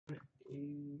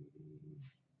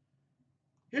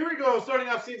Here we go. Starting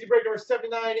off C&C break number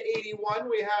 7981.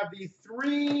 We have the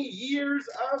 3 years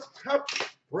of cup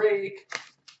break.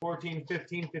 14,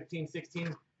 15, 15,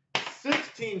 16,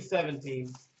 16,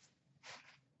 17.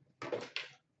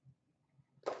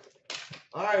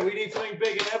 All right, we need something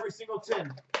big in every single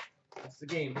tin. That's the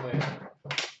game plan.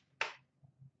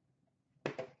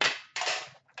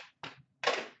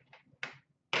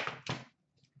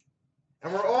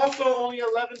 And we're also only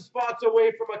 11 spots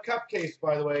away from a cup case,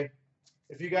 by the way.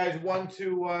 If you guys want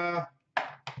to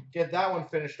get that one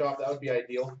finished off, that would be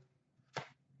ideal.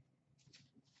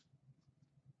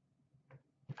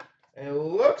 And it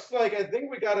looks like, I think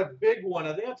we got a big one.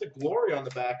 I think that's a glory on the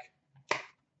back.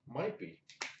 Might be.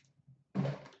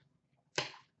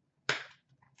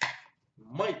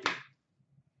 Might be.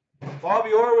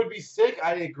 Bobby Orr would be sick.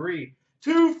 I agree.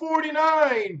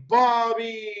 249,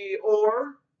 Bobby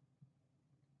Orr.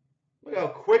 Look how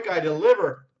quick I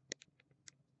deliver.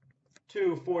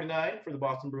 249 for the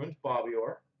Boston Bruins, Bobby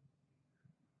Orr.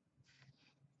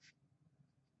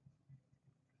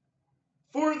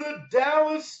 For the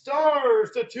Dallas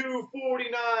Stars to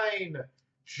 249,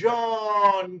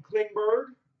 John Klingberg.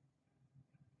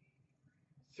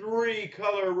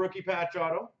 3-color rookie patch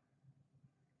auto,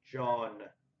 John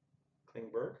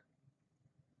Klingberg.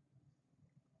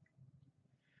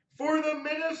 For the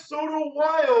Minnesota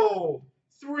Wild,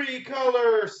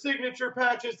 3-color signature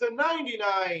patches to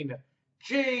 99,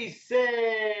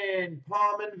 Jason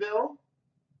Pominville.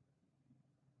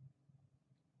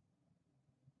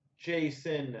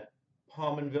 Jason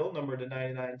Pominville, number to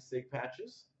 99 sig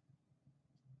patches.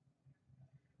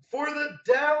 For the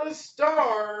Dallas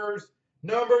Stars,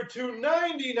 number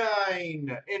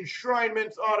 299,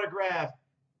 enshrinements autograph,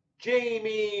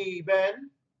 Jamie Benn.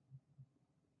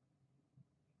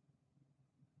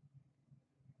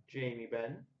 Jamie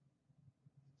Benn.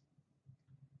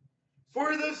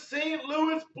 For the St.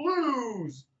 Louis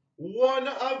Blues,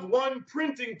 1/1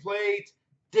 printing plate,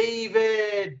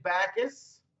 David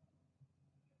Backes.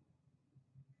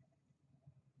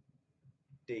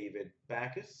 David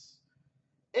Backes.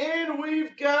 And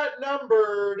we've got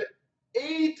numbered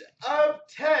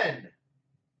 8/10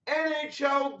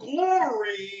 NHL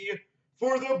Glory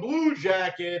for the Blue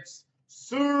Jackets,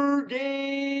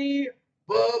 Sergei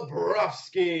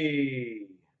Bobrovsky.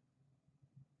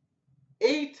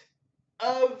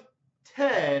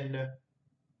 8/10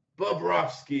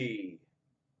 Bobrovsky.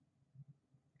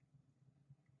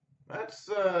 That's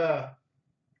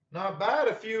not bad.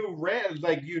 A few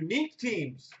unique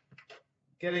teams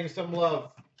getting some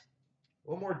love. A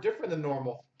little more different than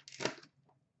normal.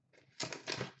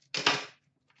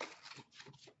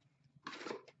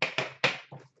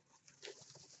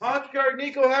 Hockey Card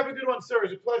Nico, have a good one, sir.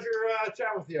 It's a pleasure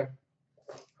chatting with you.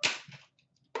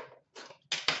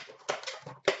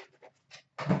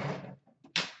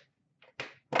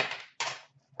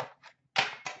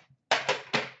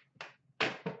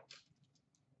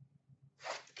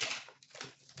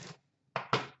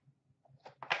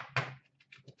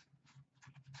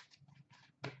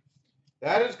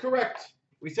 That is correct.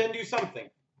 We send you something.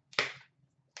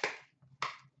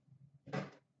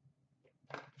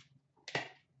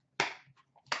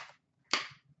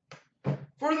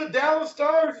 For the Dallas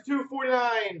Stars,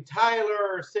 249,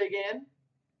 Tyler Seguin.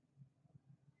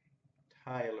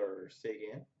 Tyler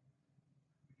Seguin.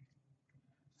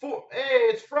 Hey,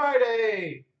 it's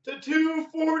Friday. To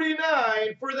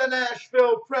 249 for the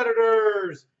Nashville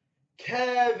Predators,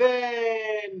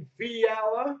 Kevin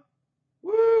Fiala.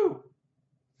 Woo!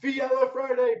 Fiala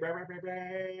Friday.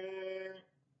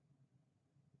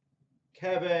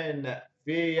 Kevin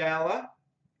Fiala.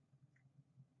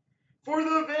 For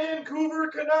the Vancouver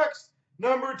Canucks,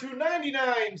 number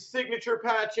 299, signature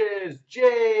patches,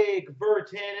 Jake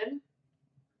Virtanen.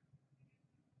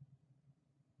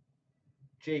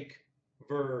 Jake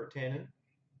Virtanen.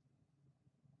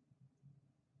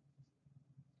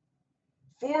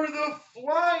 For the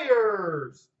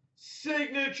Flyers,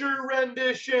 signature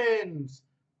renditions,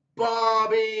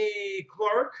 Bobby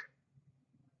Clark.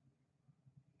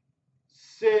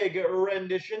 Sig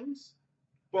renditions,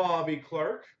 Bobby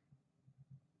Clark.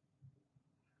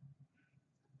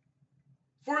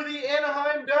 For the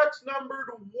Anaheim Ducks,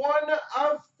 numbered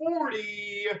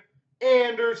 1/40,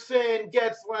 Anderson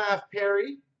Getzlaf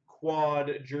Perry,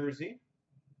 quad jersey.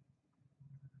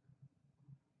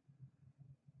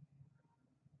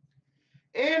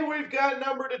 And we've got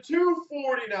numbered to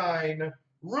 249,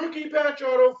 rookie patch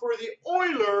auto for the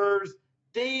Oilers,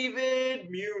 David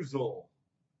Musel.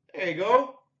 There you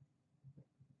go.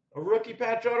 A rookie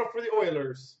patch auto for the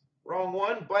Oilers. Wrong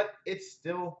one, but it's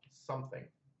still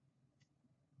something.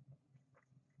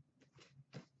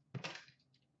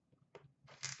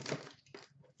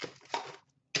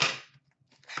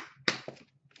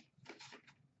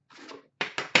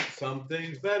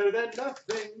 Something's better than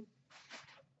nothing.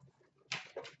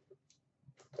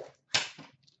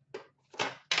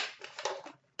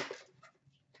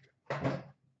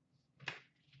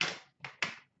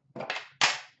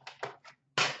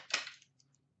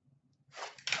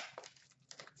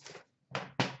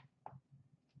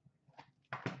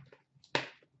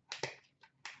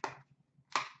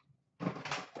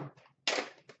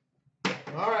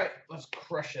 All right, let's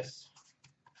crush this.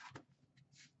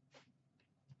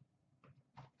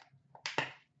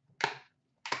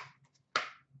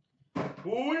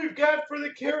 We've got for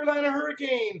the Carolina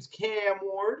Hurricanes, Cam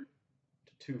Ward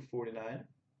to 249.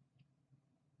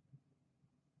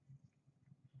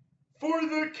 For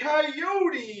the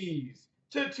Coyotes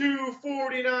to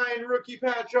 249, rookie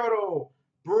patch auto,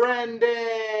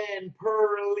 Brendan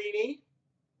Perlini.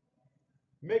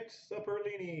 Mix a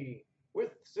Perlini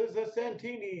with Cesar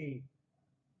Santini.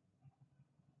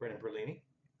 Brendan Perlini.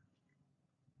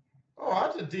 Oh,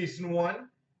 that's a decent one.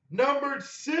 Numbered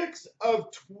 6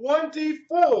 of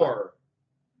 24.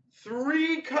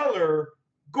 3-color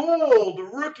gold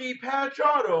rookie patch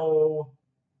auto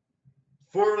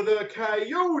for the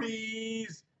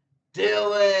Coyotes,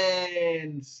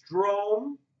 Dylan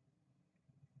Strome.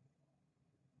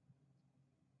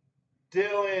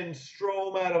 Dylan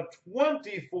Strome out of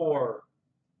 24.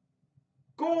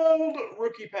 Gold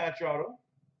rookie patch auto.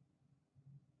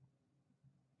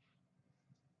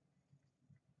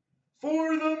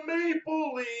 For the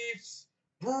Maple Leafs,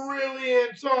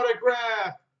 brilliant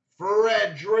autograph,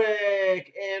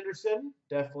 Frederick Anderson.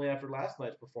 Definitely after last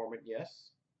night's performance, yes.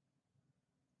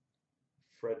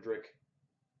 Frederick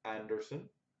Anderson.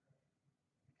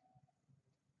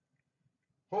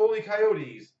 Holy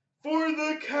Coyotes. For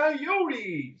the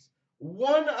Coyotes,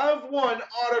 1/1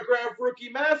 autograph rookie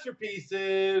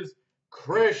masterpieces,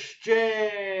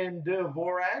 Christian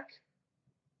Dvorak.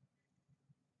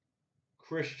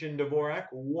 Christian Dvorak,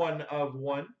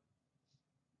 1/1.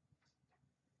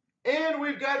 And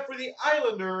we've got for the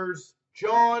Islanders,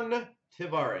 John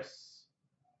Tavares.